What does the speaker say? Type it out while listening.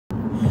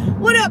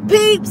What up,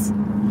 peeps?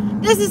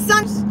 This is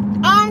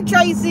I'm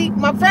Tracy.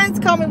 My friends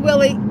call me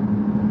Willie.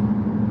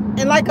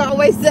 And like I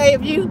always say,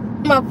 if you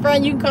my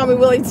friend, you can call me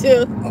Willie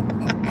too.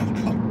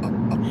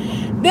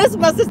 This is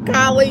my sister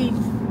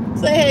Colleen.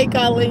 Say hey,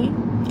 Colleen.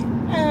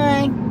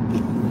 Hi.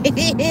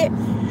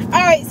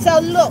 Alright, so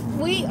look,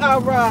 we are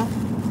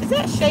is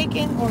that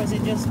shaking or is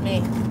it just me?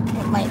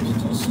 It might be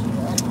just you.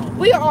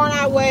 We are on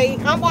our way.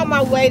 I'm on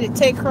my way to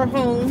take her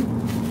home.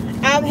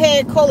 I've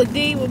had Cola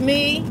D with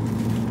me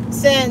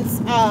since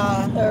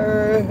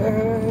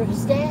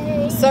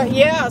Thursday. So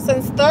yeah,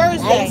 since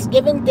Thursday.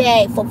 Thanksgiving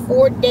Day for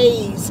 4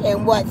 days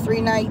and what,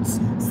 3 nights?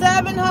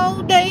 7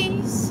 whole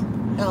days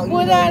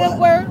Without a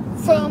word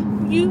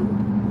from you.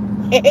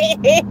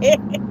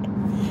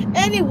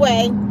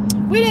 Anyway,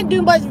 we didn't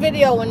do much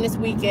videoing this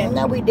weekend.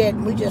 No, we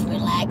didn't. We just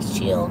relaxed,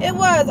 chilled. It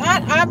was.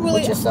 I really.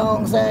 What's your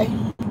song say?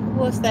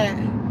 What's that?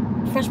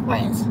 Fresh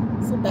Prince.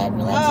 Sit back,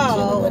 relax,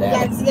 chill, or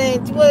whatever.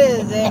 What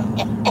is it?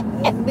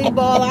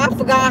 B-ball. I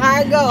forgot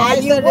how it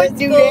goes. You would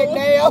do that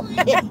now.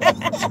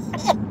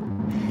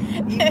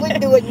 You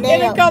would do it now.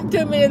 It'll come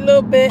to me in a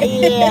little bit.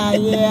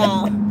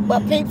 Yeah.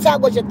 But peeps, how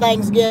was your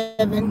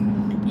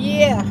Thanksgiving?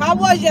 Yeah. How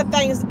was your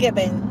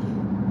Thanksgiving?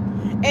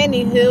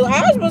 Anywho,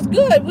 ours was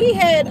good. We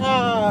had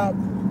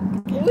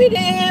we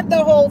didn't have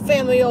the whole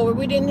family over.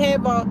 We didn't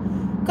have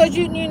cause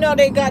you know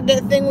they got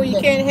that thing where you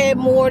can't have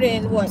more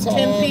than what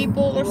 10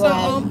 people or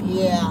something.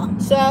 Yeah.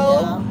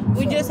 So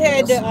we just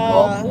had the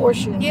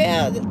portion.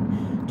 Yeah,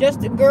 just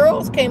the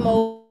girls came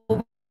over.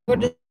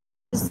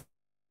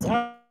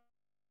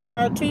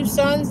 Our 2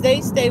 sons,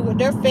 they stay with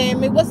their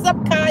family. What's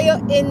up,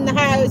 Kaya in the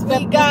house?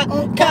 We got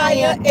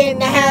Kaya in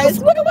the house.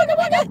 Wigga, wigga,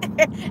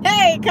 wigga.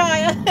 Hey,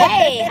 Kaya.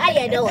 Hey, how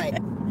you doing?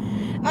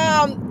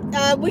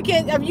 We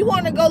can, if you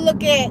want to go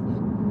look at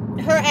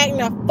her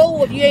acting a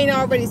fool, if you ain't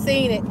already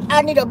seen it.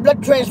 I need a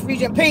blood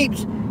transfusion,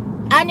 peeps.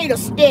 I need a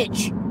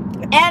stitch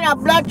and a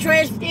blood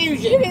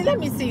transfusion. Let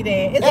me see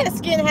that. Is that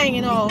skin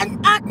hanging off?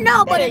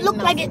 No, but it looked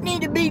like it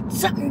needed to be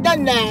something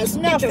done there.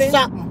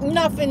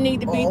 Nothing need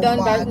to be done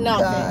by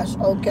nothing. Gosh.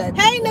 Okay.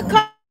 Hey,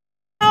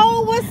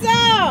 Nicole, what's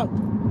up?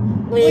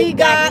 We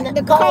got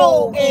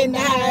Nicole in the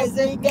house.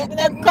 We got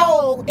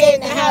Nicole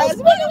in the house.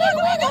 Wiggle,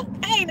 wiggle, wiggle.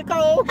 Hey,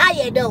 Nicole. How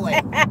you doing?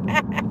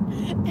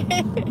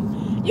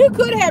 You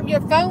could have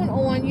your phone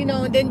on,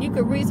 and then you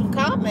could read some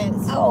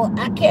comments. Oh,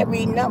 I can't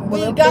read nothing.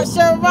 We got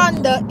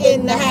Sharonda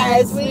in the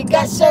house. We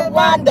got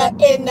Sharonda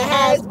in the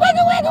house.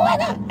 Wiggle, wiggle,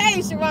 wiggle.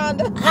 Hey,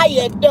 Sharonda. How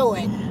you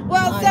doing?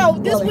 Well, so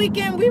this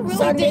weekend we really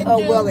Sunday didn't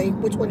or Willie?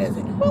 Which one is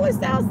it? Willie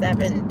Style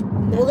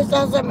 7. Willie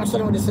Style 7 or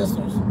Sunday with the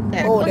sisters?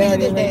 Yeah, oh, there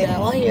it is right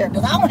now. Oh, here.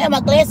 Because I don't have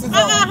my glasses on.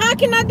 How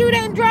can I do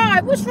that and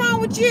drive? What's wrong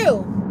with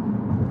you?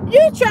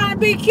 You trying to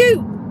be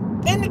cute.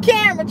 In the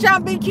camera,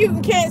 trying to be cute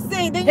and can't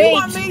see. Then you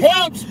want me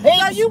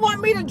so you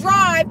want me to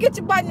drive. Get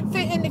your button to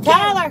fit in the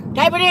camera. Tyler,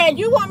 type it in.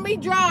 You want me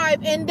to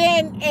drive and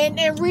then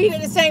and read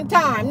at the same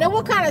time. Now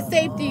what kind of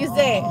safety is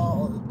that?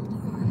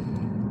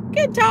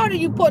 Get tired of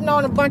you putting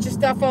on a bunch of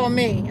stuff on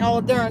me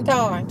all during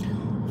time.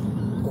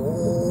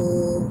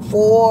 Oh,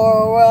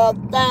 for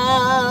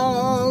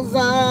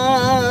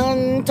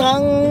 1,000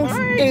 tongues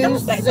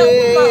to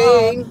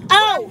sing.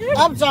 Oh,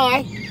 I'm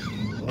sorry.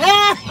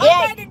 I'm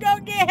ready to go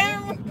get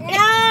him.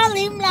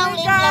 Leave him alone,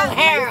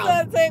 Harold.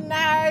 Lisa's in the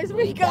house.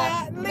 We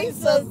got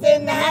Lisa's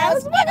in the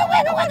house. Wiggle,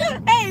 wiggle, wiggle.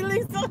 Hey,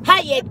 Lisa.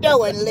 How you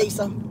doing,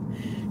 Lisa?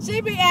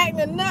 She be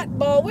acting a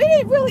nutball. We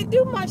didn't really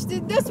do much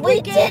this weekend.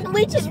 We didn't.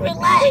 We just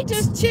relaxed. We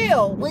just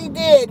chilled. We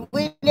did.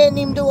 We didn't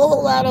even do a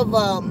whole lot of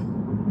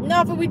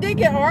Nothing. We did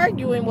get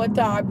arguing one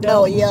time,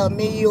 though. Oh yeah,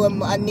 me, you, and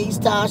my niece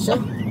Tasha.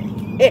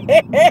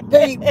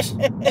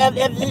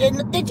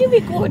 Did you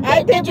record that?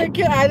 I did. You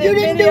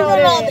didn't do none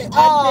of it.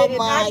 Oh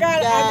my gosh!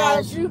 I got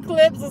a few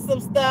clips of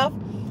some stuff,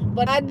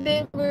 but I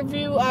didn't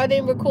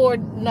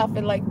record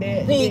nothing like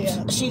that. Peeps,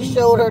 she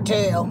showed her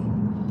tail.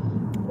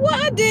 Well,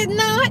 I did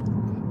not.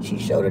 She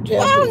showed her tail.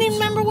 Well, I don't even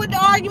remember what the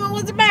argument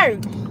was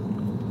about.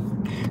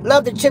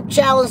 Love the chip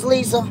challenge,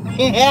 Lisa.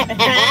 Hey.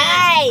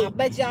 I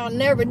bet y'all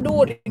never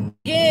do it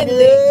again.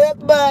 Good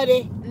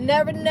buddy.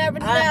 Never.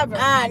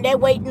 They're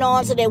waiting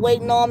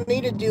on me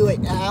to do it.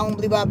 I don't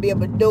believe I'll be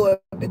able to do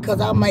it because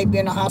I might be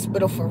in the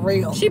hospital for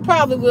real. She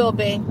probably will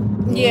be.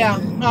 Yeah.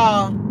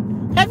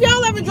 Have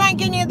y'all ever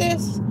drank any of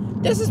this?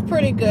 This is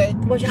pretty good.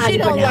 She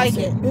don't like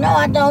it. No,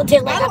 I don't.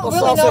 Take like apple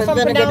sauce and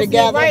vinegar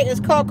together. Right? It's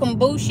called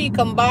kombucha.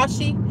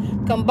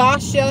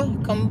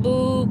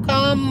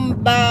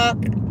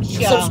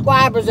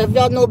 Subscribers, if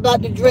y'all know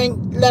about the drink,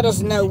 let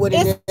us know what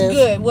it is. It's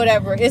good,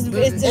 whatever. It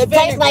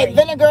tastes like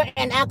vinegar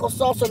and apple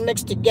sauce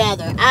mixed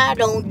together. I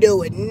don't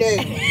do it, no.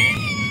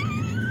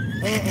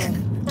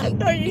 I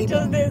know you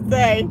just did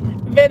say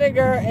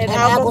vinegar and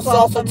apple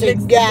sauce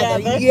mixed together.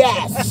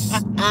 Yes,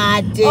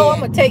 I did. Oh, I'm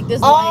gonna take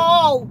this.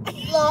 Oh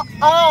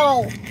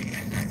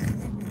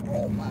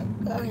my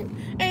God.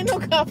 Ain't no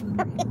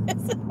cover.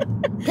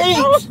 Peeps.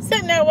 I was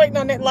sitting there waiting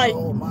on that light.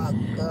 Oh my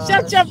God.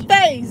 Shut your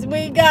face.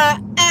 We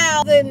got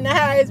owls in the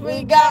house.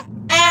 We got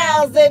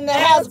owls in the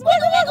house. Wiggle,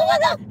 wiggle,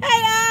 wiggle.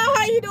 Hey, Al,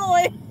 how you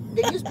doing?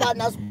 Then you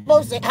not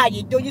supposed to say how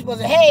you doing. You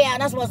supposed to say, hey, I'm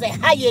not supposed to say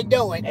how you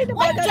doing.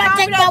 Why you trying to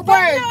take my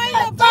word?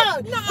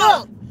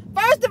 No.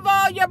 First of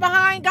all, you're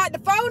behind, got the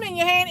phone in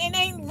your hand and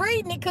ain't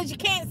reading it because you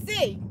can't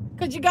see.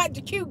 Because you got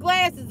your cute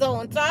glasses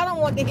on. So I don't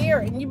want to hear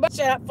it. And you better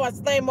shut up before I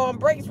slam on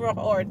brakes real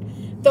hard.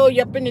 Throw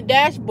you up in the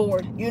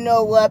dashboard. You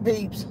know what,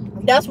 peeps?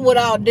 That's what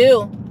I'll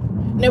do.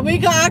 Now we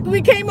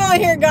came on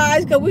here,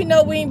 guys, because we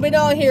know we ain't been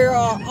on here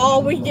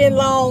all weekend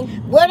long.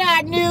 What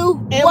I knew,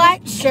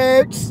 what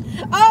shirts?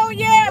 Oh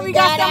yeah, we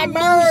got some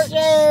merch.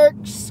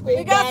 Shirts.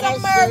 We got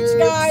some merch,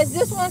 guys.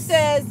 This one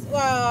says,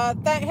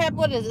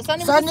 what is it?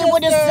 Sunday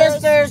with the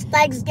Sisters,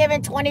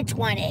 Thanksgiving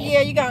 2020.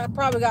 Yeah,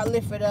 probably got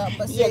lifted up,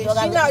 but see, she's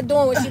not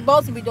doing what she's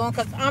supposed to be doing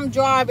because I'm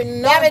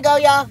driving. There we go,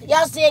 y'all.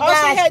 Y'all see it, guys.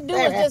 All she had to do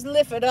was just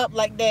lift it up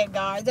like that,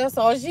 guys. That's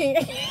all she.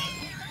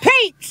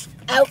 Peach.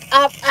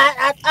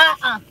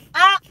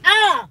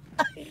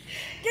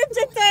 Get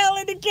your tail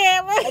in the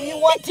camera. You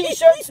want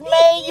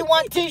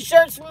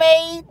t-shirts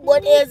made?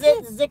 What is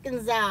it? Zick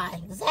and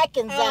Zai. Zack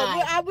and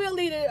Zai. I will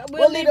leave it.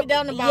 We'll leave it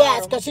down the bottom.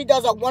 Yes, because she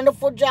does a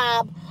wonderful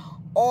job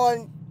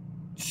on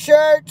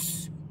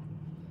shirts,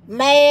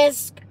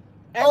 masks,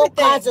 all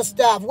kinds of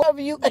stuff.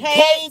 Whatever you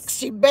cakes,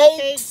 she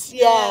bakes.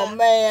 Yeah,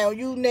 man,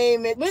 you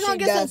name it. We're gonna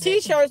get some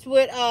t-shirts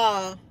with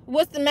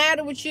 "What's the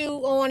matter with you"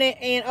 on it,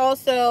 and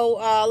also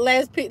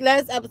last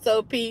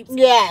episode, peeps.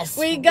 Yes,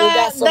 we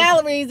got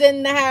Valerie's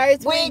in the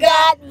house. We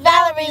got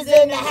Valerie's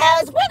in the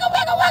house. Wiggle.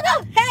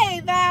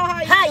 Hey Val,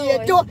 how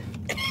you doing?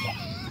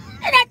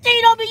 And that thing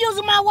don't be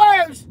using my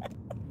words.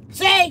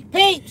 Say,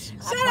 peeps.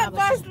 Shut up,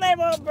 first slam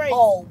on brakes.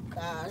 Oh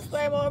gosh,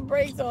 slam on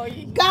brakes on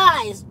you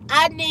guys.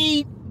 I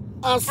need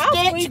a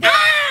stitch.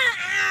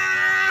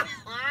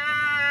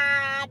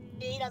 I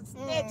need a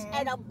stitch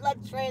and a blood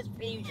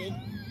transfusion.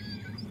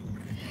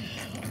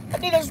 I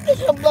need a stitch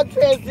and a blood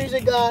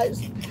transfusion,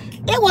 guys.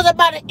 It was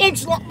about an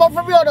inch long, but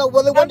for real though,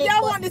 Willie.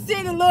 Y'all want to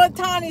see the little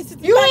tiny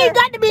splinter? You ain't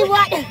got to be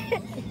right.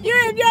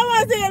 Y'all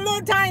want to see a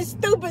little tiny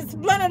stupid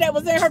splinter that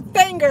was in her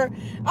finger?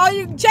 Oh,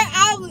 you check.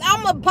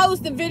 I'm gonna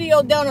post the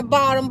video down the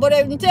bottom, but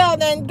until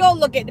then, go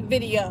look at the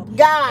video,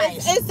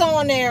 guys. It's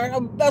on there.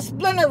 A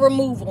splinter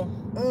removal.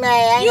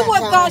 Man, you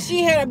would thought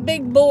she had a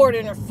big board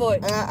in her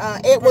foot.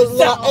 It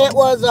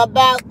was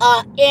about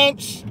an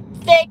inch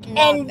thick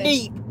and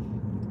deep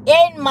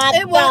in my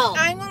thumb.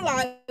 I ain't gonna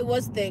lie, it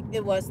was thick.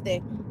 And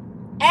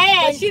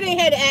but she didn't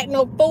have to act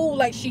no fool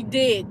like she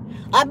did.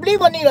 I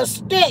believe I need a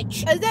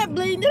stitch. Is that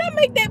bleeding? Did I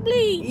make that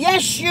bleed?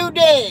 Yes, you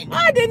did.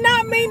 I did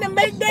not mean to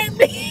make that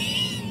bleed.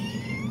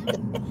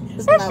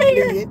 It's not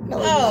bleeding.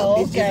 No,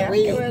 it's okay.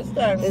 just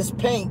red. It's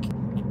pink.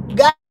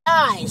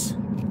 Guys,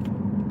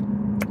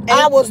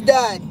 I was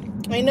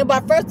done. Ain't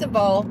nobody. First of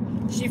all,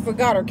 she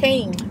forgot her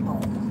cane.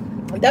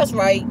 That's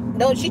right.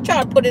 Don't she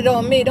try to put it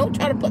on me? Don't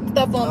try to put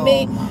stuff on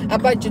me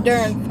about your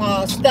darn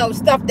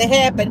stuff that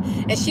happened,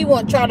 and she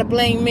won't try to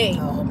blame me.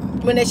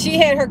 When she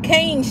had her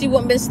cane, she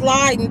wouldn't been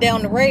sliding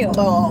down the rail.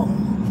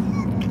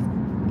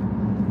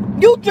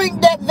 You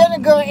drink that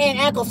vinegar and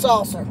apple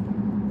saucer.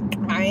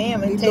 I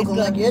am. It tastes good.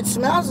 Like it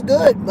smells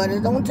good, but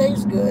it don't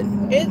taste good.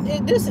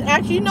 This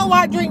actually, you know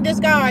why I drink this,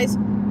 guys?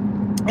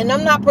 And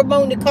I'm not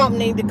promoting the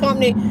company. The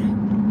company.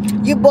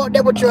 You bought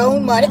that with your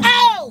own money.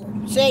 Oh,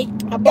 see,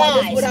 I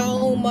bought this with our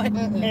own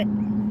money.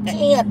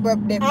 I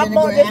bought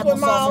this with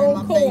my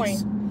own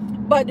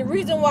coin. But the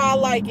reason why I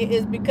like it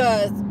is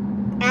because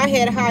I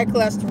had high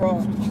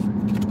cholesterol.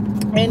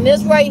 And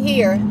this right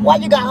here. Why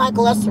you got high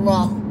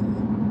cholesterol?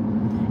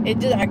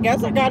 I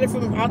guess I got it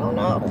from, I don't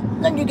know.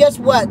 Then you guess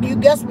what? You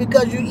guess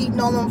because you're eating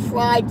all them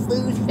fried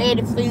foods,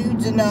 fatty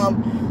foods, and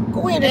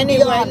go ahead and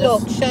be honest.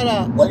 Look, shut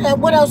up.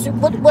 What else?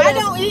 I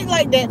don't eat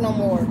like that no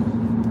more.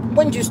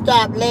 When did you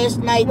stop? Last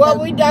night?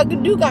 Well, I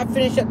got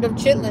finished up them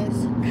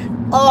chitlins.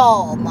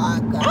 Oh my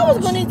God! I was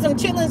gonna eat some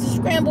chitlins and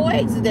scrambled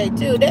eggs today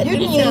too. You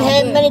didn't even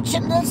have many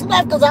chitlins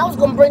left because I was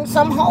gonna bring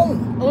some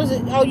home. What was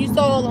it? Oh, you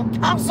saw them?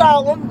 I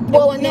saw them.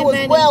 Well, it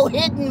was well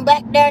hidden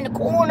back there in the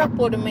corner. I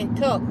put them in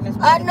tuck.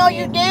 I know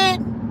you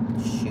did.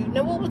 Shoot.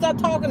 Now what was I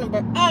talking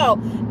about? Oh,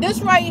 this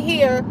right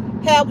here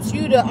helps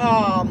you to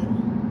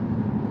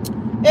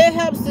it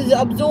helps to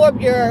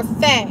absorb your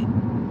fat.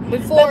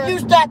 Before if you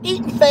stop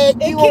eating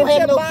fat, you won't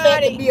have no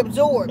fat to be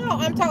absorbed. No,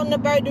 I'm talking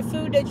about the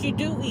food that you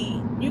do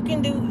eat. You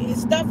can do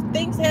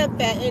things have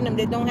fat in them.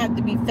 They don't have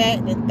to be fat,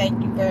 and thank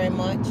you very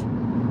much.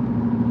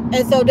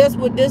 And so that's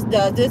what this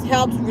does. This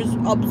helps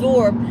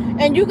absorb.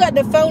 And you got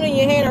the phone in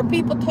your hand. Are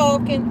people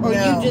talking, or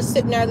you just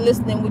sitting there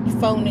listening with your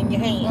phone in your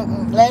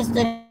hand? Last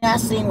thing I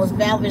seen was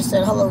Valerie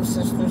said, "Hello,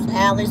 sisters."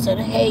 Allie said,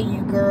 "Hey,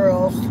 you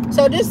girls."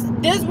 So this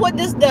what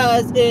this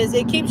does is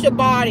it keeps your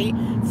body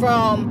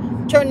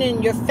from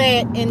turning your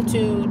fat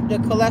into the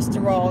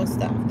cholesterol and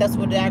stuff. That's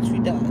what it actually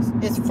does.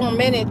 It's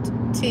fermented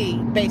tea,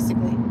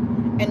 basically.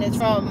 And it's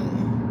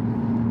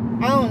from,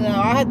 I don't know,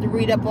 I had to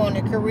read up on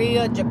it.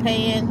 Korea,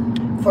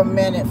 Japan.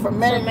 Fermented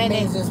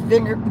means it's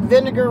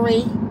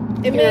vinegary.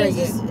 It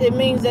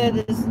means that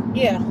it's,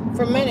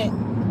 fermented.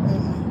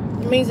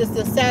 It means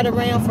it's sat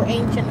around for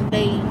ancient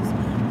days.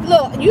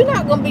 Look, you're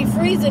not going to be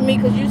freezing me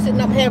because you're sitting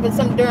up having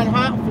some darn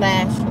hot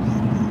flash.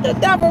 The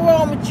devil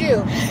wrong with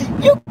you?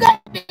 You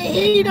got the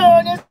heat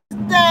on this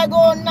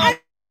daggone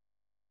night.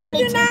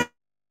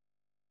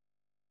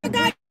 I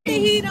got the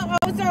heat on. Oh,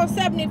 it's on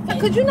 70.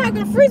 Because you're not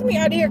going to freeze me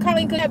out of here,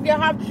 Colleen, because have your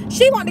house.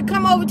 She wanted to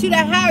come over to the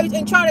house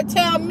and try to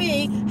tell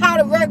me how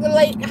to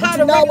regulate.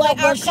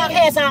 When she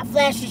has hot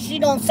flashes, she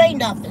don't say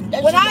nothing.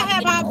 When I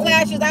have hot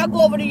flashes, I'll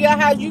go over to your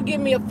house. You give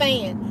me a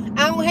fan.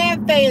 I don't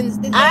have fans.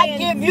 I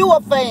give you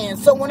a fan.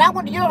 So when I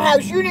went to your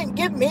house, you didn't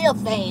give me a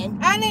fan.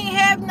 I didn't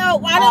have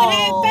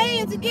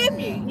fans to give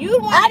you.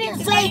 I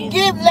didn't say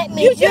give. Let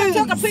me use. You should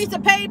have took a piece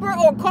of paper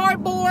or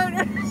cardboard.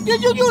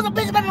 Did you use a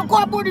piece of paper or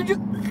cardboard? Did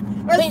you?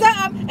 Or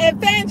something and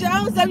fans your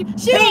own stuff.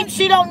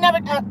 She don't never,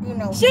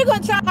 She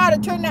gonna try how to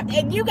turn that,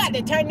 and you got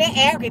to turn that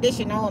air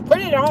conditioner on.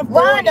 Put it on.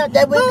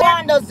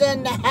 Rhonda's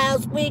in the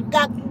house. We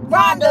got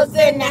Rhonda's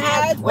in the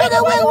house.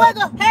 Wiggle, wiggle,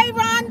 wiggle. Hey,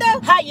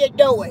 Rhonda. How you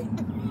doing?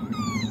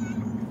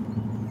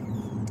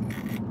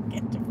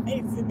 Get your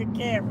face in the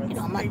camera.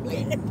 My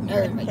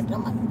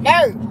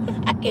nerves.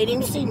 I can't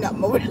even see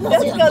nothing over there.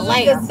 That's because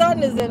the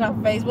sun is in our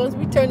face. Once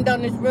we turn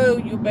down this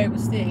road, you'll be able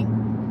to see.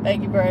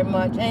 Thank you very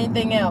much.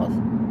 Anything else?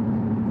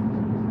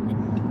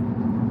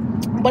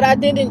 But I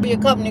didn't be a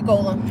company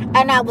caller.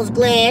 And I was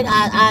glad.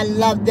 I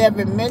loved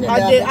every minute of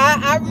it. it.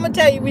 I'm going to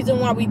tell you the reason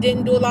why we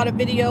didn't do a lot of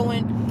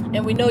videoing.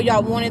 And we know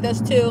y'all wanted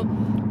us to.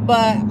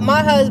 But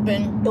my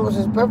husband... It was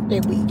his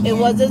birthday weekend. It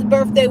was his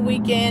birthday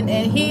weekend.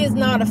 And he is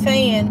not a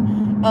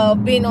fan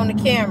of being on the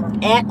camera.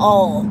 At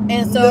all.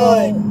 And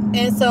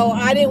so,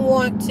 I didn't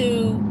want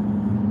to...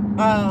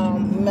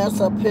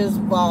 mess up his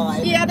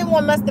vibe. Yeah, I didn't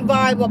want to mess the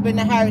vibe up in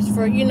the house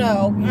for,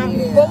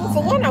 but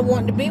for one, I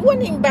wanted to be. It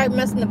wasn't even about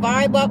messing the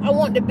vibe up. I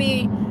wanted to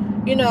be,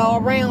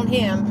 around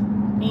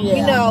him.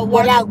 Yeah.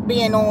 Without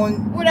being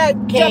on without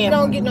jumping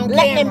on, getting on camera.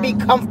 Let him be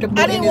comfortable.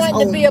 I didn't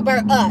want it to be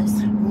about us.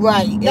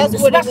 Right.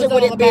 That's what it was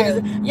all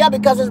about. Yeah,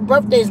 because his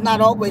birthday is not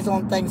always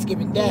on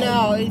Thanksgiving Day.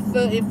 No,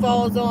 it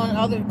falls on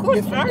other. Of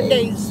course, our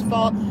days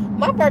fall.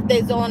 My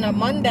birthday's on a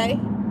Monday.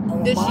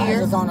 This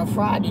year is on a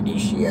Friday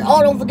this year.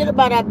 Oh, don't forget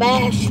about our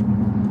bash.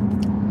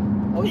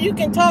 Well, you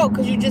can talk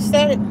because you just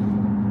said it.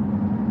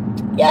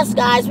 Yes,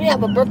 guys, we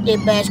have a birthday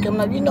bash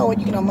coming up. You know what?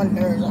 You get on my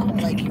nerves. I don't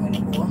like you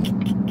anymore.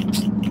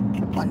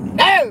 My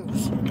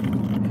nerves.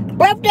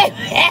 Birthday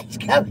bash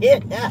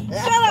coming up.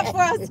 Shut up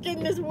for us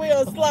getting this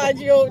wheel slide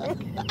you over.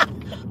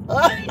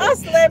 I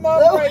slam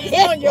my brakes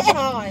on your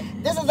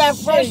behind. This is our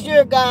first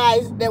year,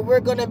 guys, that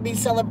we're going to be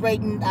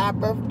celebrating our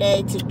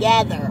birthday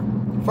together.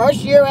 First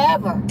year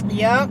ever.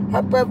 Yeah.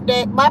 My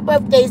birthday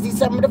is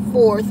December the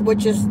 4th,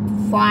 which is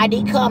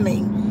Friday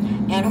coming.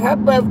 And her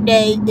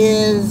birthday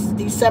is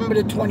December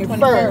the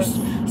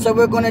 21st. So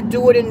we're going to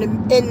do it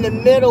in the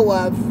middle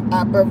of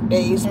our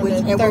birthdays, and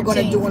we're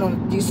going to do it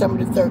on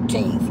December the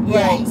 13th.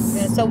 Right. Yes.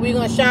 And so we're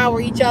going to shower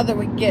each other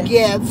with gifts.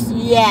 Gifts,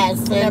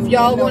 yes. And if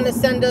y'all want to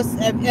send us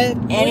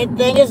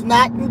anything, is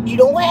not, you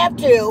don't have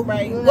to.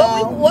 Right.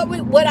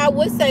 What I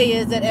would say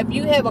is that if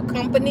you have a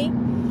company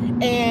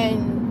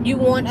and you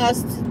want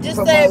us to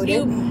just say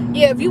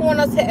if you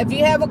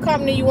have a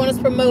company you want us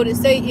to promote it,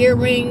 say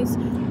earrings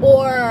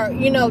or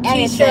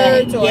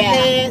t-shirts or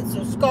hats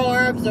or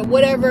scarves or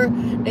whatever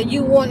that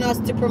you want us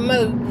to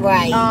promote,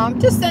 right?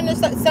 Just send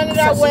it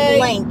our way,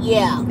 link,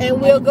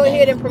 and we'll go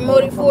ahead and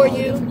promote it for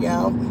you,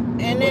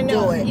 and then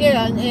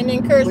and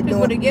encourage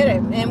people to get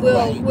it, and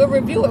we'll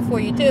review it for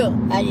you too.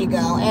 There you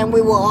go. And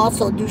we will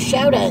also do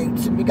shout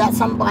outs if you got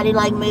somebody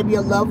like maybe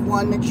a loved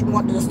one that you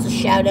want us to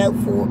shout out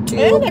for too,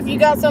 and if you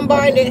got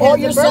somebody that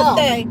has a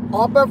birthday,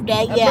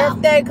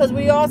 because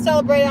we all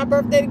celebrate our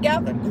birthday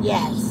together.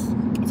 Yes.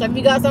 So if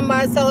you got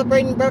somebody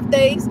celebrating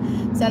birthdays,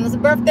 send us a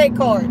birthday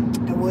card.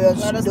 And we'll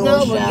let us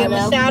know. We'll give them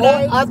a shout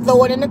out. Or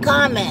throw it in the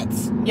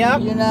comments.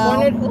 Yep.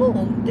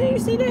 Did you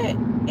see that?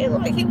 It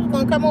looked like he was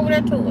going to come over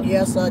there to us.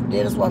 Yes, I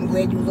did. That's why I'm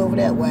glad you was over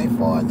that way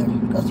farther.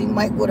 Because he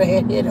might would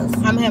have hit us.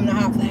 I'm having a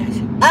hot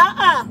flash.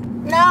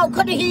 No,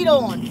 cut the heat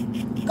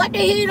on. Cut the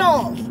heat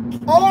on.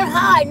 On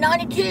high,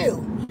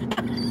 92.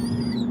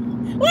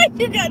 Why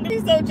you got to be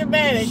so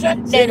dramatic? She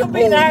gonna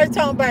be in the house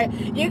talking about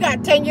you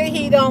got to turn your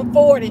heat on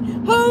 40.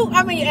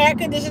 Air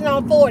conditioning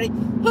on 40.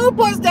 Who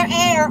puts their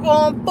air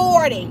on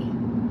 40?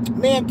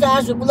 Me and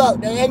Tasha,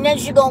 look, and then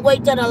she gonna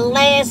wait till the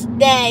last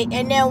day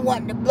and then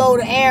want to blow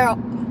the air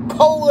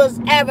cold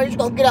as ever. She's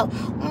gonna get up.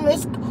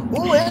 It's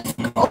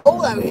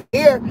cold out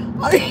here.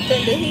 Turn the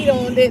heat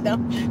on, didn't I?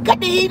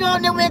 Cut the heat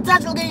on, then me and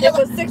Tasha get it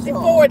was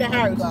 64 in the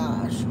house.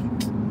 Gosh.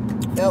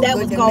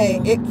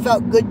 It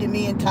felt good to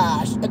me and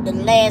Tosh at the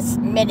last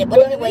minute.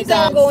 But anyway,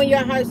 guys, I'll go in your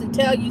house and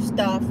tell you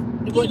stuff.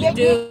 What you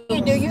do.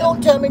 You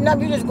don't tell me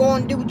nothing. You just go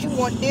and do what you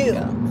want to do.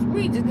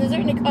 Is there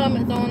any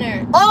comments on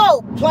there?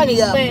 Oh,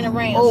 plenty of playing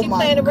around. Oh, she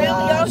playing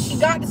around, y'all. She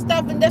got the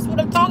stuff, and that's what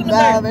I'm talking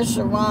about.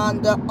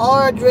 Sharonda,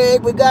 Audrey.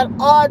 We got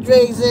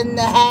Audrey's in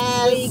the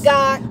house. We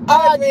got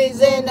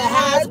Audrey's in the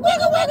house.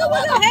 Wiggle, wiggle,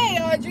 wiggle. Hey,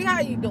 Audrey, how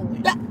you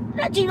doing?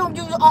 You don't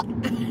do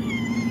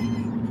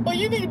well,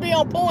 you need to be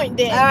on point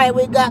then. All right,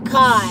 we got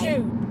Kai.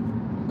 Shoot.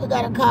 We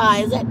got a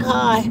Kai. Is that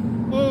Kai?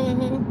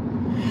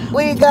 Mm-hmm.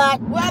 We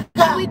got. Well, I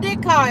thought we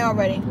did Kai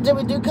already. Did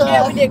we do Kai?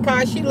 Yeah, we did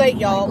Kai. She late,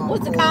 y'all.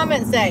 What's the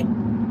comment say?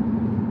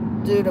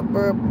 Do the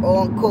burp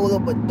on cola,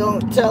 but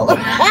don't tell her.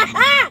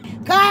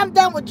 Kai, I'm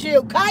done with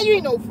you. Kai, you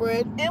ain't no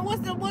friend. And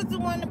what's the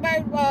one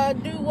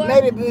about do what?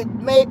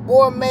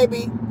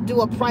 Maybe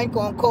do a prank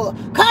on cola.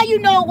 Kai, you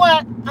know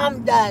what?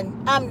 I'm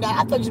done. I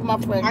thought you was my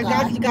friend. I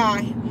got you,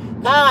 Kai.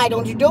 Kai,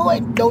 don't you do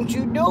it. Don't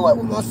you do it.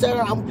 We're gonna set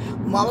her.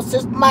 Mama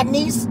says my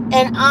niece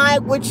and I,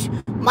 which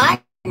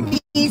my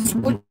niece,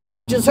 which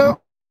is her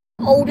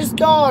oldest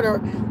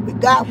daughter, we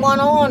got one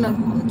on her.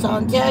 I'm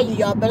trying to tell you,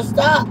 y'all better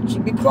stop. She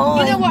be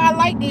crying. You know what? I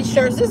like these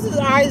shirts. This is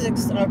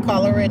Isaac's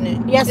color, isn't it?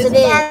 Yes, it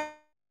is.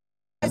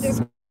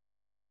 Isaac's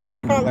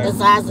color.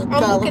 It's Isaac's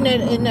color. I'm looking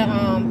at it in the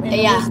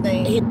this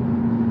thing.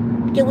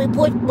 Did we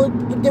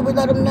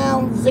let him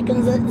know? Zach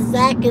and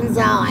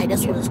Zai.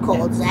 That's what it's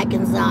called. Zach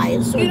and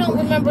Zai. So you don't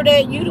remember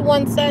that? You the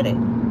one said it.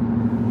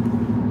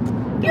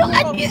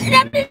 I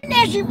didn't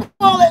ask you for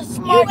all that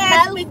smart. You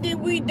asked me, did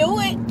we do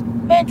it?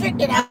 Man, drink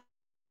that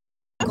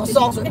alcohol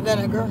sauce and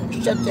vinegar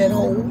and shut that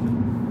hole.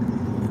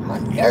 My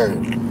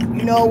nerve.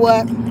 You know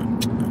what?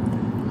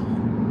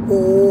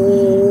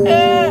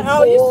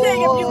 Oh, you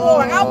sing if you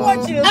want. I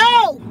want you.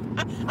 Oh!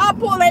 I'll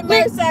pull that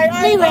merch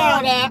out. Leave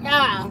all that.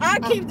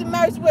 I'll keep the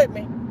merch with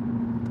me.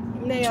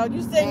 Now,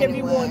 you sing if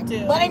you want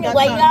to. But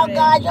anyway,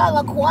 y'all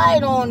are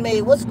quiet on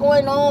me. What's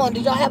going on?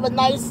 Did y'all have a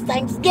nice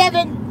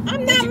Thanksgiving?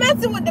 I'm not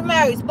messing with the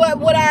merch, but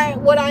what I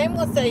am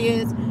gonna say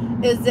is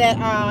that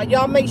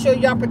y'all make sure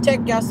y'all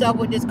protect yourself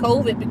with this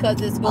COVID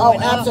because it's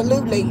going up.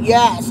 Absolutely,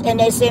 yes. And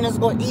they're saying it's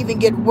going to even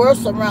get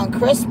worse around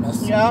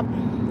Christmas. Yep.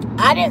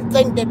 I didn't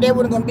think that they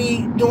were going to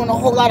be doing a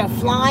whole lot of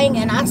flying,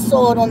 and I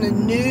saw it on the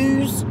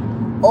news.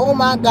 Oh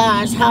my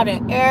gosh, how the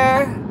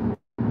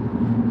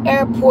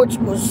airports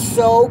were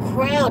so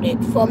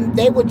crowded.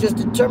 They were just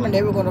determined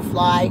they were going to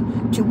fly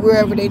to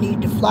wherever they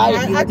need to fly to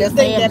be with their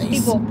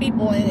families. That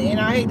people, and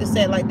I hate to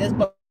say it like this,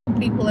 but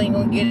people ain't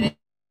going to get it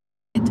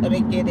until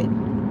they get it.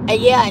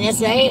 Yeah, and it's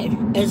sad.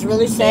 It's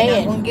really sad.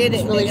 They're not going to get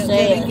it. It's really sad.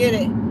 They get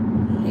it.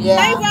 Yeah.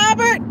 Hey,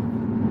 Robert.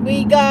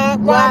 We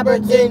got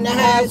Roberts in the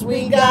house.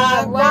 We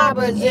got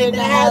Roberts in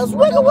the house.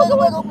 Wiggle, wiggle,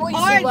 wiggle.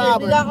 Audrey.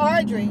 We got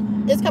Audrey.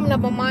 It's coming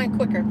up on mine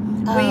quicker.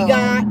 We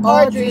got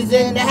Audrey's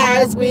in the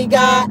house. We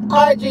got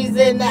Audrey's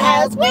in the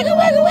house. Wiggle,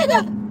 wiggle,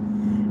 wiggle.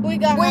 We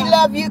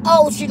love you.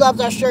 Oh, she loves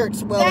our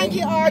shirts, Willie. Thank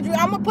you, Audrey.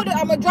 I'm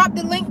gonna drop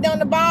the link down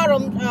the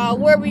bottom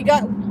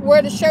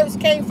where the shirts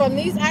came from.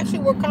 These actually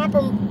were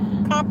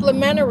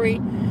complimentary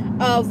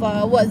of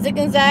Zach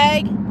and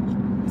Zag?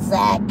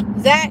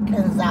 Zach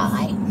and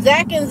Zai.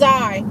 Zach and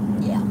Zai.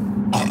 Yeah.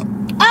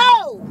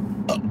 Oh!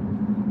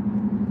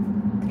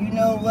 You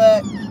know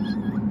what?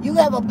 You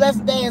have a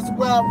blessed day as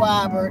well,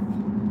 Robert.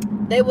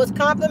 They was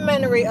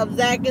complimentary of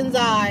Zach and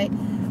Zai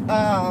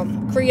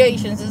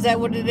Creations. Is that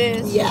what it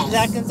is? Yes.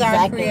 Zach and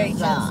Zai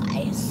Creations.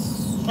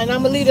 And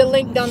I'm gonna leave a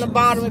link down the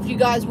bottom if you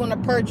guys want to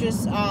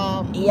purchase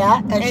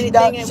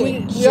anything. And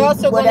we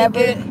also gonna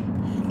get,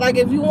 like,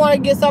 if you want to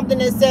get something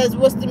that says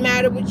 "What's the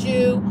matter with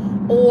you?"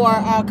 or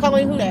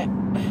Colleen, who that?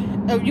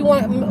 If you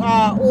want,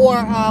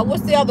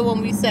 what's the other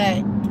one we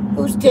say?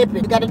 Who's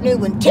Tippet? We got a new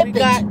one. Tippet. We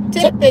got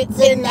Tippets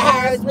in the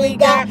house. We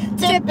got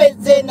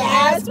Tippets in the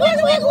house.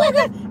 Wiggle, wiggle,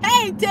 wiggle.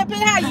 Hey, Tippet,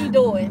 how you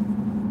doing?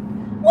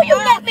 Will you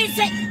let me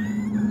say?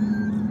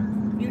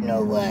 You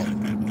know what?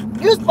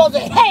 You're supposed to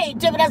say, "Hey,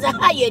 Tippet," I said,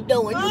 "How you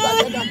doing?"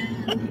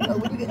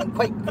 You're getting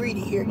quite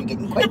greedy here. You're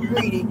getting quite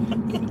greedy.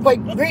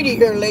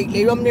 Here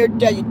lately. I'm there to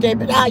tell you,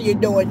 Tippet, how you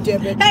doing,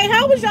 Tippet? Hey,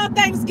 how was y'all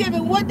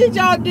Thanksgiving? What did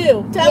y'all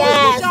do? Tell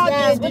us what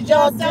y'all did. Did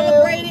y'all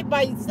celebrate it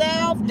by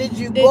yourself? Did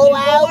you go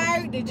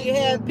out? Did you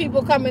have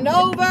people coming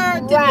over?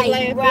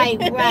 Right.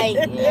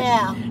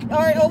 Yeah.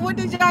 Or what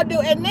did y'all do?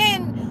 And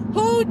then,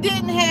 who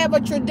didn't have a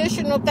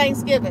traditional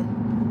Thanksgiving?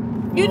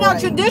 You know,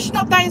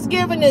 traditional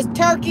Thanksgiving is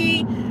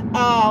turkey.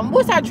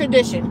 What's our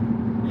tradition?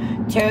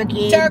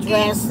 Turkey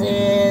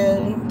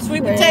dressing,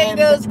 sweet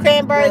potatoes,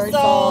 cranberry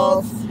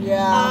sauce.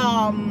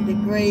 Yeah. The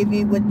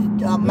gravy with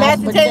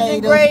mashed potatoes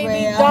and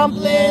gravy,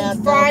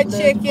 dumplings, fried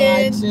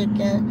chicken.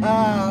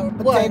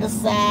 Potato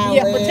salad.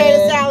 Yeah,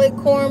 potato salad,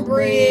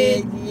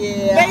 cornbread.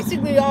 Yeah.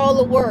 Basically all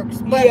the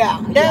works. But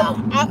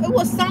it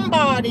was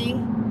somebody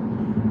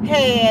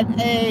had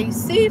a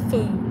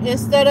seafood.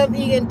 Instead of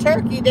eating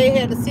turkey, they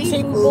had a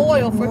seafood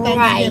boil for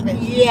Thanksgiving.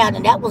 Right. Yeah,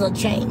 and that was a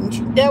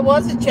change. That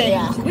was a change.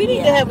 Yeah. We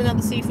need to have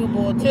another seafood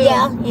boil too.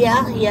 Yeah.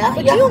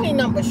 But you don't need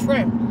nothing but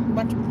shrimp.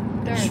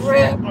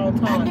 Shrimp. All the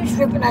time. I do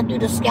shrimp and I do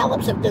the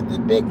scallops if they're the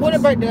big ones. What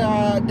about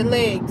the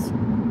legs?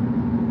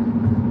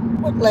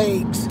 What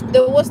legs?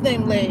 What's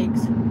name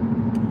legs?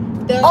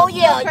 Yeah.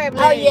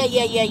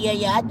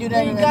 I do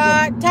that. We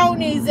got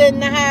Tony's in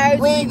the house.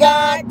 We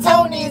got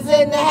Tony's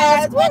in the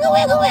house. Wiggle,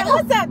 wiggle, wiggle.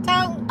 What's up,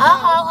 Tony?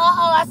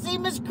 I see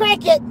Miss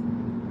Cricket.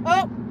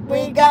 Oh,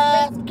 we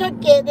got Miss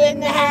Cricket in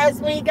the house.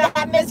 We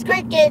got Miss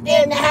Cricket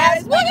in the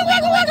house. Wiggle,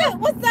 wiggle, wiggle.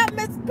 What's up,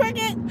 Miss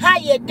Cricket? How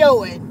you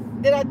doing?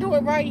 Did I do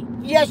it right?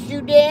 Yes,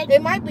 you did.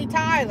 It might be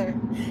Tyler.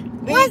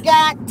 We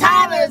got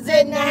Tyler's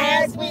in the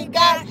house. We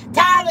got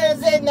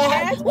Tyler's in the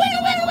house.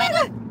 Wiggle, wiggle,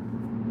 wiggle.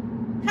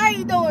 How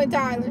you doing,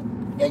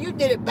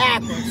 did it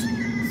backwards.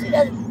 See,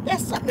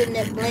 that's something in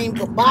that blame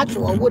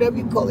gabacho or whatever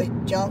you call it,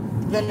 junk,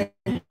 vinegar,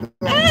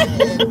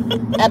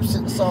 and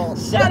Epsom salt.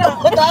 Shut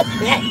up.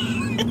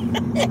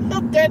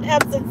 That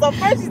Epsom salt.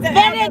 First you said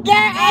vinegar.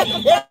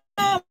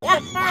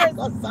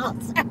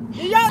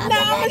 Y'all,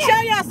 now I'm gonna show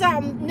y'all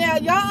something. Now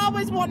y'all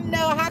always want to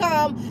know how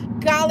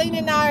come Colleen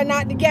and I are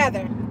not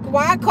together.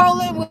 Why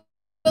Colin and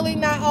Willie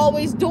not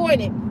always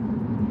doing it?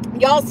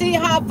 Y'all see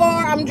how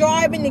far I'm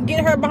driving to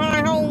get her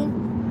behind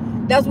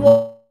home? That's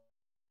why.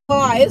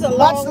 It's a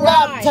long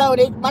ride.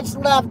 Much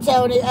love,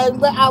 Tony.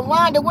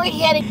 Rhonda, we're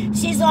heading.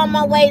 She's on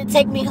my way to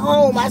take me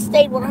home. I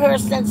stayed with her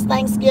since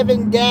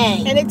Thanksgiving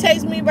Day. And it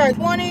takes me about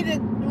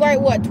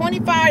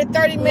 25 to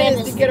 30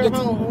 minutes to get her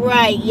home.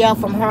 Right, yeah,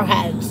 from her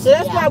house. So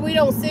that's why we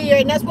don't see her,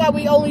 and that's why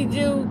we only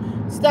do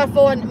stuff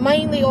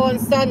mainly on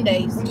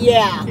Sundays.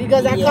 Yeah.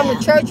 Because I come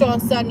to church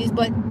on Sundays,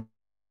 but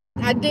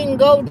I didn't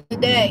go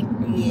today.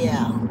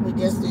 Yeah, we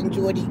just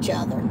enjoyed each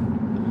other.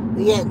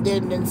 We hadn't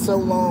done it in so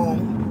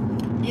long.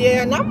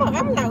 Yeah, and I'm not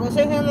gonna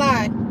sit here and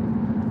lie.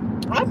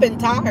 I've been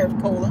tired,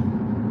 Cola.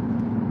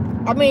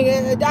 I mean,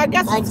 I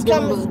guess it's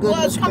coming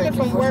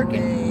from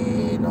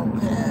working. We don't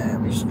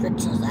have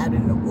restrictions out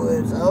in the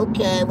woods.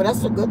 Okay, well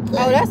that's a good thing.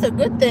 Oh, that's a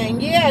good thing.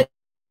 Yeah,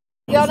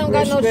 y'all don't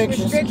got no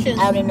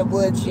restrictions out in the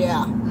woods.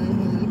 Yeah.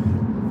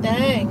 Mm-hmm.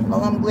 Dang.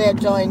 Well, I'm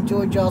glad y'all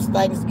enjoyed y'all's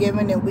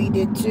Thanksgiving, and we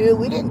did too.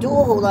 We didn't do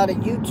a whole lot of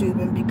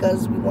YouTubing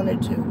because we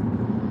wanted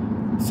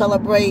to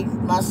celebrate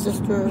my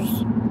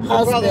sister's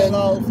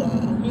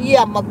husband.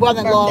 Yeah, my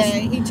brother-in-law's.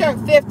 He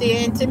turned 50,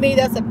 and to me,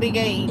 that's a big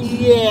age.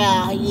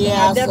 Yeah.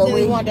 I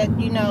definitely want to,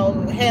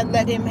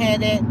 let him have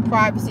that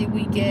privacy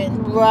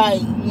weekend.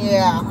 Right,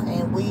 yeah.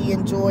 And we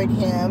enjoyed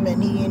him,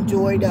 and he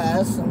enjoyed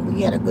us, and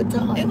we had a good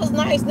time. It was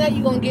nice. Now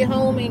you're going to get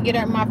home and get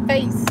out my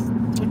face,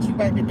 what you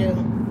about to do.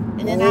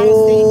 And then I'll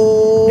see.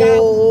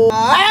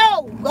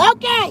 Oh,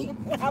 okay.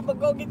 I'm going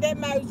to go get that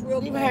mouse real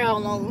quick. Leave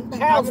Harold alone.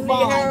 Harold's fine.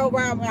 Leave Harold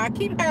around. I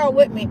keep Harold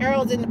with me.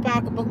 Harold's in the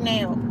pocketbook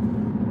now.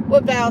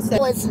 What Val said?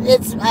 Oh, it's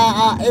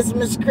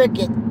Miss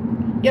Cricket.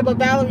 Yeah, but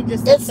Valerie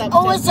just said something.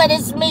 Oh, it said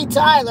it's me,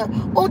 Tyler.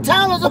 Oh,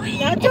 Tyler's.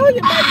 I told you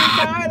about me,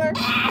 Tyler.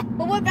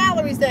 But what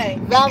Valerie say?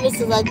 Valerie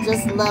says I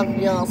just love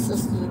y'all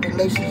sister's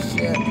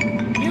relationship.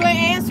 You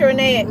ain't answering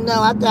that.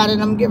 No, I got it.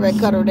 I'm getting ready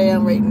to cut her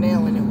down right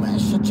now anyway.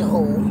 Shut your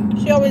hole.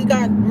 She always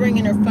got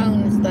ringing her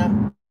phone and stuff.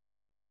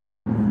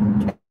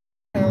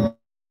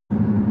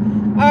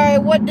 All right,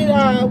 what did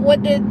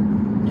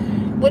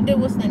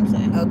what's name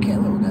say? Okay,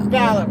 hold up.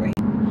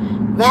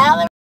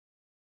 Valerie,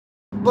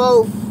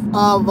 both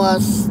of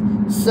us,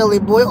 silly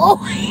boy. Oh,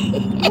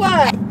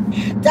 what?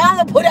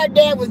 Tyler put her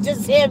down was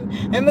just him,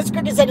 and Miss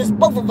Cricket said it's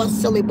both of us,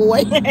 silly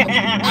boy.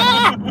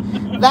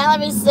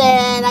 Valerie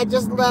said, I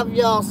just love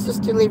y'all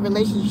sisterly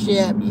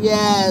relationship.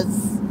 Yes.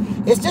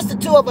 It's just the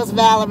two of us,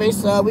 Valerie,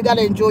 so we got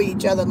to enjoy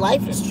each other.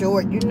 Life is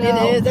short, It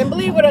is. And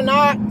believe it or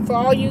not, for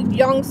all you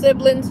young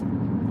siblings,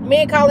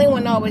 me and Colleen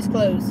weren't always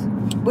close.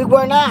 We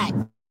were not.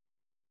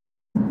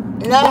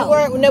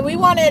 No. We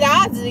weren't at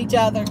odds with each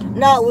other.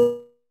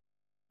 No.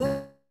 We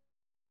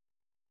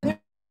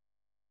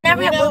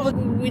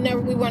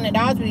weren't at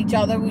odds with each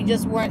other. We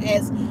just weren't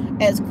as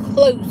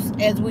close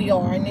as we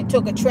are. And it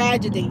took a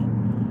tragedy.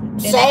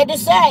 Sad to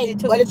say, it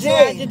took a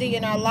tragedy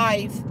in our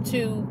life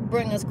to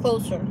bring us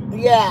closer.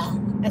 Yeah.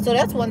 And so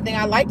that's one thing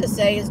I like to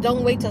say is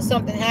don't wait till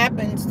something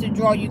happens to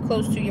draw you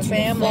close to your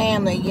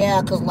family.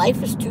 Yeah, because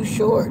life is too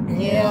short.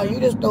 Yeah. You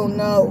just don't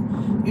know.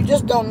 You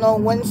just don't know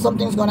when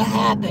something's going to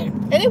happen.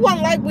 And it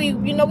wasn't like we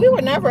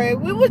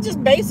were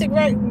just basic,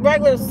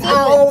 regular siblings.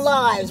 Our whole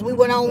lives. We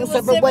went our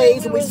separate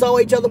ways, and we saw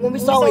each other when we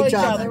saw each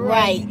other.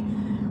 Right.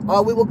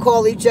 Or we would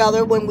call each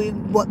other when we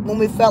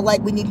felt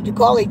like we needed to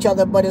call each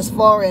other. But as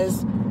far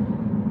as,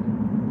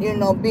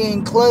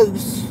 being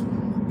close,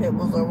 it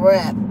was a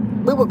wrap.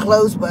 We were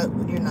close, but,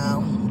 We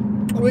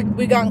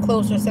gotten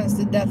closer since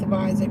the death of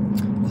Isaac.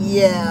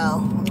 Yeah.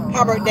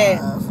 How about that?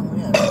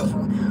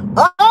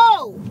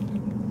 Oh!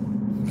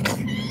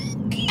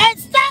 And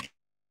stop!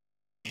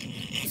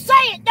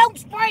 Say it, don't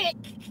spray it!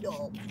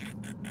 No.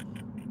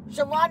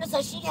 Sharonda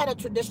said she had a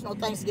traditional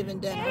Thanksgiving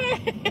dinner.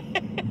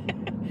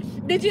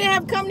 Did you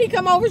have company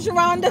come over,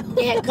 Sharonda?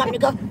 They had company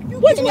come.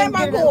 Which way am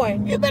I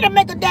going? You better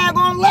make a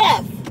daggone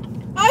left.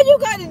 All you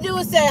got to do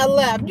is say I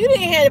left. You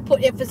didn't have to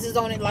put emphasis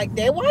on it like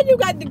that. Why you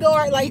got to go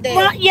out like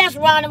that? Yes,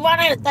 Rhonda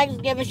had a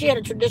Thanksgiving. She had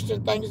a traditional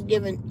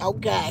Thanksgiving.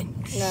 Okay.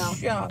 No.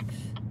 Shucks.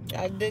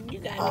 You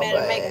got mad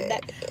at making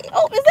that.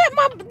 Oh, is that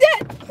my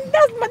dad?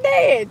 That's my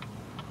dad.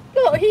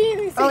 Look, he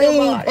ain't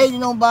see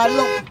nobody.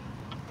 Look.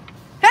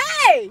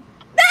 Hey!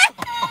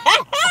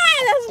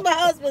 That's my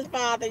husband's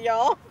father,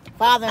 y'all.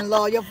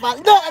 Father-in-law, your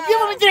father. Look, if you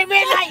went to the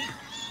red light,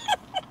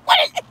 what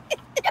is the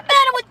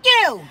matter with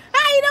you?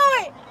 How you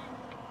doing?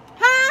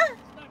 Huh?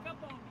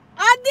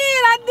 I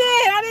did. I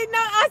didn't know.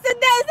 I said,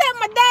 is that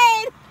my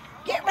dad?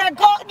 Get ready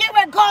to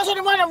cause her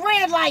to run a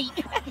red light.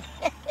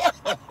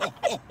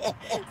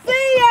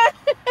 See ya.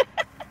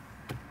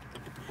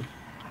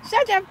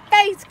 Shut your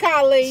face,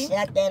 Colleen.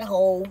 Shut that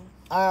hole.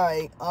 All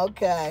right.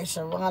 Okay.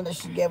 Sharonda,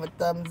 she gave a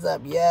thumbs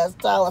up. Yes.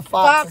 Tyler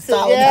Fox.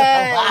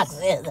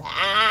 Foxes.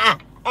 Ah.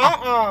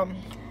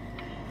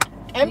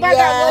 Everybody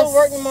got to go to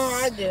work tomorrow.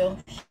 I do.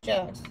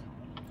 Shucks.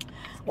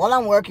 Well,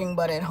 I'm working,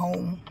 but at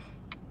home.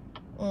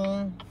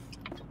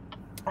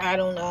 I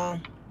don't know.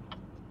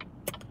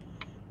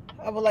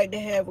 I would like to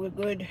have a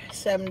good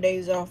 7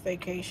 days off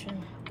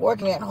vacation.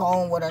 Working at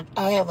home with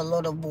I have a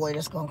little boy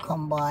that's gonna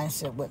come by and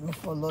sit with me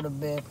for a little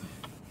bit.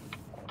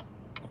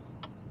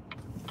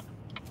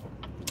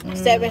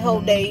 7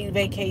 whole days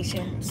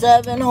vacation.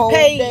 7 whole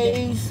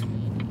days.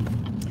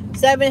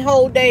 7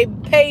 whole day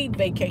paid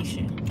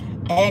vacation.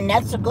 And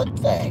that's a good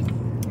thing.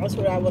 That's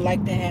what I would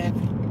like to have.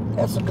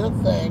 That's a good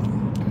thing.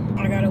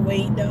 I gotta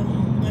wait though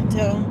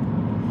until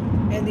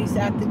at least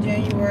after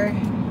January.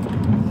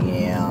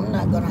 Yeah, I'm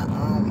not gonna.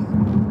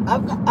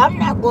 I'm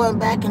not going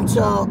back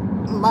until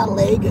my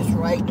leg is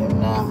right. You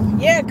know.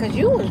 Yeah, cause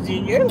your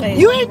leg.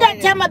 You ain't got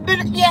time. I've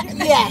been. Yeah.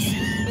 Yes.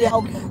 Yeah.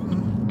 Okay.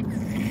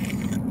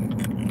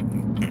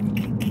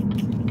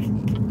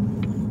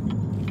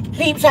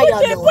 Peeps, how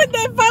y'all doing? Put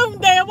that phone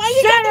down. Why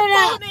you got the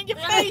phone in your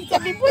face?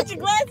 If you put your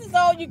glasses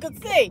on, you can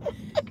see.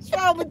 What's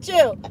wrong with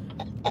you?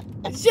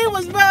 She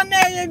was around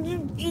there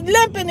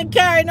limping and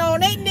carrying on.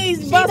 They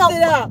knees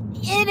busted up.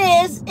 It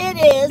is.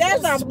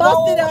 That's a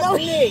busted up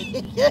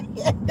knee.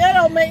 That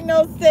don't make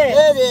no sense.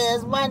 It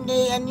is my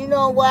knee, and you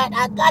know what?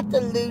 I got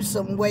to lose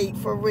some weight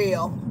for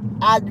real.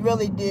 I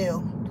really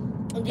do.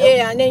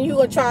 Yeah, and then you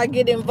gonna try to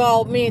get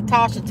involved. Me and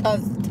Tasha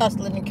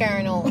tussling and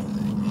carrying on.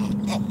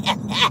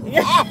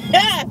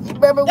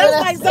 Remember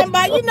that's like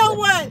somebody. You know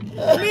what?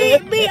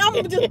 Me. I'm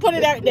gonna just put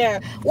it out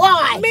there.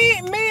 Why? Me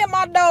and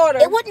my daughter.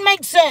 It wouldn't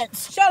make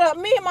sense. Shut up.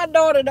 Me and my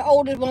daughter, the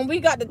oldest one, we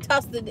got to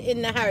tussle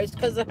in the house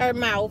because of her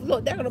mouth.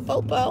 Look, they're gonna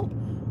popo.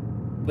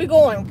 We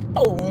going.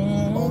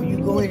 Oh, you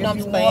go ahead. I'm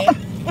playing.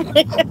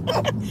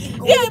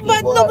 Yeah,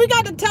 but look, we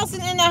got the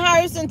tussling in the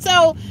house, and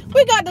so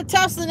we got the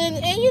tussling,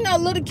 and you know,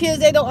 little kids,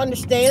 they don't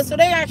understand, so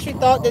they actually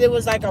thought that it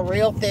was like a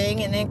real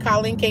thing, and then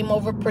Colleen came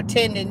over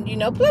pretending, you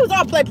know, it was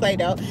all play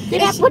though.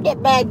 Did I put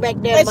that bag back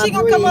there? And she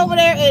gonna come over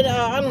there, and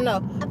I don't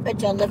know. I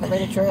bet y'all left it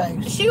in the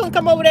trash. She gonna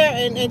come over there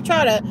and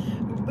try to,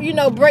 you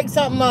know, break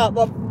something up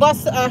or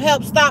bust or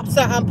help stop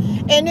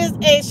something, and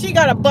she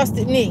got a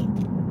busted knee.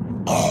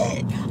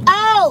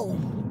 Oh,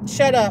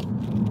 shut up.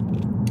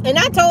 And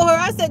I told her,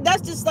 I said,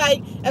 that's just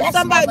like if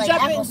somebody like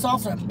jump in.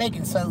 Applesauce or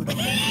baking soda.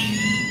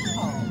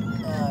 Oh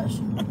gosh.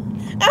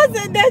 I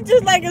said that's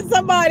just like if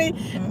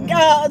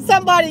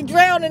somebody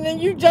drowning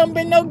and you jump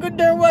in, no good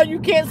darn well you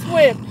can't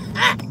swim.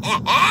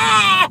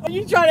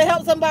 You try to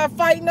help somebody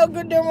fight, no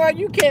good darn well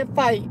you can't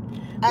fight.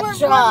 What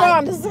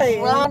Rhonda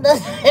saying? Rhonda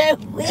said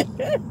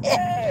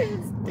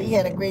we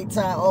had a great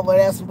time. Oh, but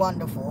that's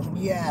wonderful.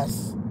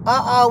 Yes.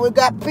 We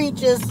got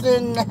peaches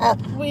and what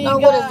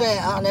is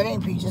that? Oh, that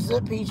ain't peaches. Is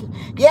it peaches?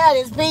 Yeah, it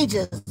is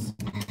peaches.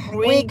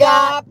 We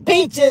got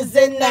peaches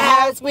in the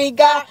house. We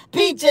got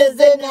peaches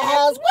in the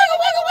house. Wiggle,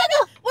 wiggle,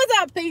 wiggle. What's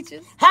up,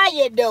 peaches? How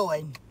you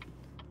doing?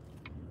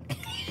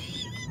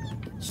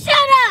 Shut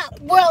up,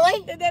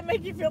 Willie. Did that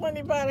make you feel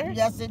any better?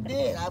 Yes, it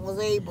did. I was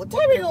able to.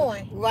 Where we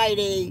going? Rite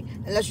Aid.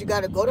 Unless you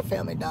got to go to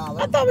Family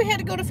Dollar. I thought we had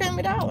to go to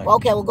Family Dollar.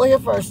 Okay, we'll go here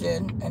first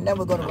then, and then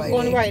we'll go to Rite Aid.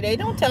 Going to Rite Aid.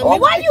 Don't tell me. Well,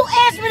 why you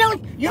ask me?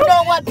 You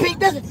know what, Pete?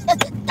 Don't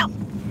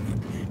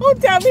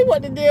tell me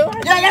what to do. Yeah,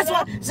 that's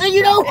what. So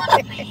you know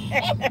what?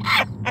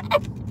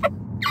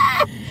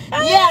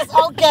 Yes.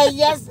 Okay.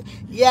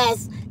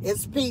 Yes.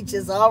 It's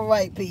Peaches. All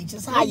right,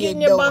 Peaches. How you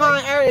doing?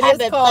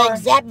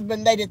 Happy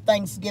belated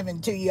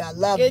Thanksgiving to you. I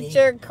love you. Get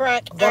your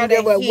crack out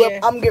of here.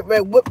 I'm getting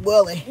ready to whip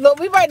Willie. Look,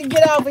 we ready to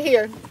get over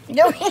here.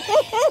 All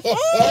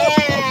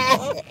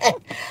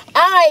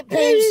right,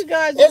 Peaches.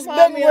 It's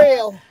been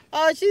real.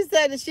 Oh, she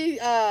said that she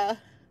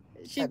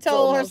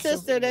told her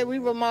sister that we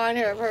remind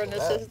her of her and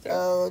her sister.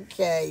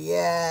 Okay,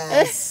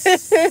 yes.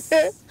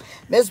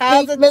 Miss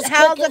how's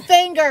the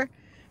finger?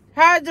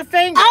 How's the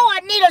finger? Oh, I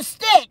need a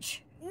stitch.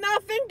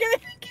 Nothing.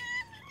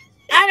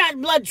 I got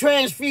blood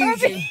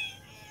transfusion.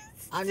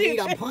 I need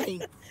a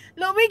pint.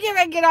 No, we get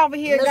ready to get over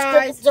here,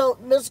 guys. I'm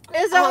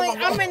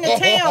in the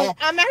town.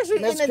 I'm actually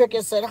Miss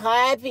Cricket said,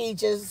 hi,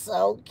 Peaches.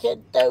 Okay.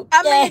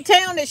 I'm in the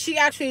town that she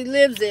actually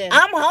lives in.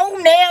 I'm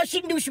home now. She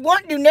can do what she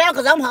want to do now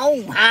because I'm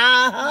home.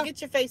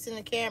 Get your face in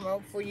the camera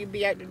before you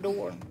be at the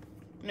door.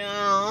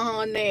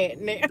 No,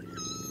 nah.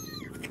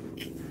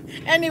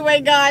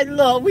 Anyway, guys,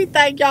 look, we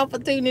thank y'all for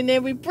tuning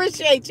in. We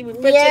appreciate you. We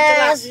appreciate you.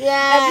 Yes. If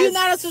you're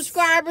not a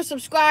subscriber,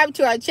 subscribe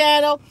to our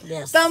channel.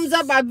 Yes. Thumbs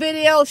up our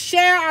video.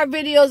 Share our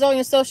videos on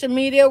your social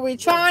media. We're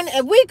trying,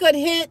 if we could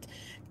hit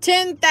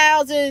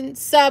 10,000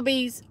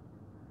 subbies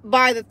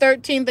by the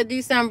 13th of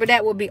December,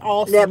 that would be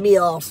awesome. That'd be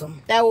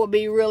awesome. That would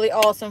be really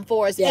awesome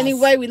for us. Yes.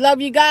 Anyway, we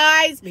love you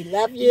guys. We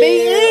love you.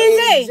 Be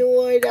easy.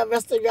 Enjoy the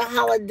rest of your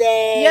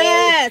holiday.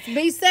 Yes.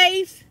 Be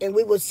safe. And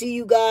we will see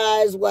you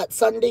guys,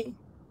 Sunday?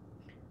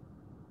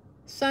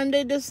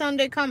 This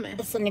Sunday coming.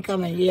 This Sunday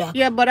coming, yeah.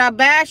 Yeah, but our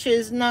bash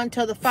is not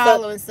until the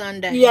following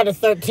Sunday. Yeah, the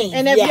 13th.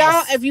 And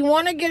if you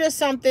want to get us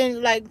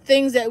something like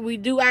things that we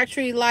do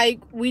actually like,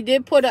 we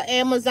did put an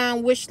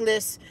Amazon wish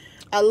list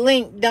a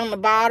link down the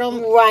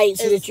bottom. Right,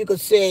 so that you could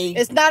see.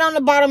 It's not on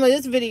the bottom of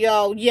this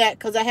video yet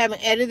because I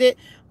haven't edited it.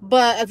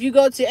 But if you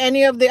go to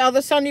any of the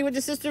other Sunday with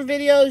the Sister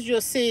videos,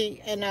 you'll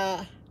see. And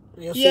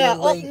you'll see the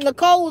link.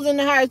 Nicole's in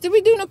the house. Did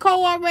we do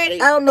Nicole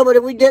already? I don't know, but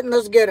if we didn't,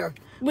 let's get her.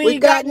 We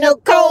got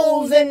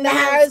Nicole's in the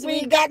house.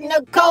 We got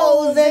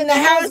Nicole's in the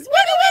house. Wiggle,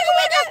 wiggle,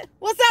 wiggle.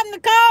 What's up,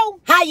 Nicole?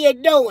 How you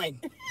doing?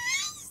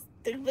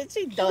 Stupid,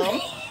 she dumb.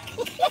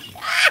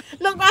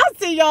 Look, I'll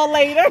see y'all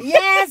later.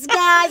 Yes,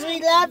 guys, we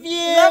love you.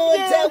 Love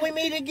you. Until we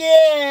meet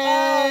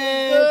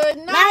again.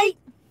 Good night.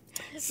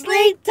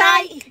 Sleep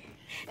tight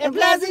and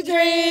pleasant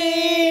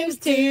dreams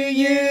to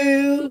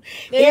you.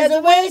 Here's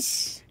a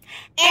wish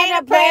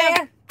and a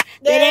prayer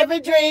that every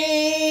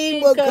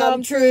dream will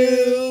come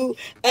true.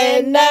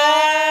 And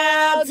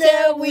now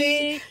till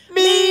we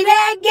meet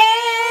again.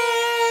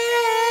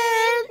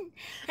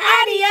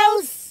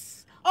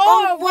 Adios.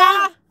 Au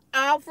revoir.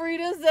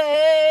 Alfreda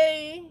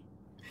say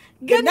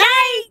good night.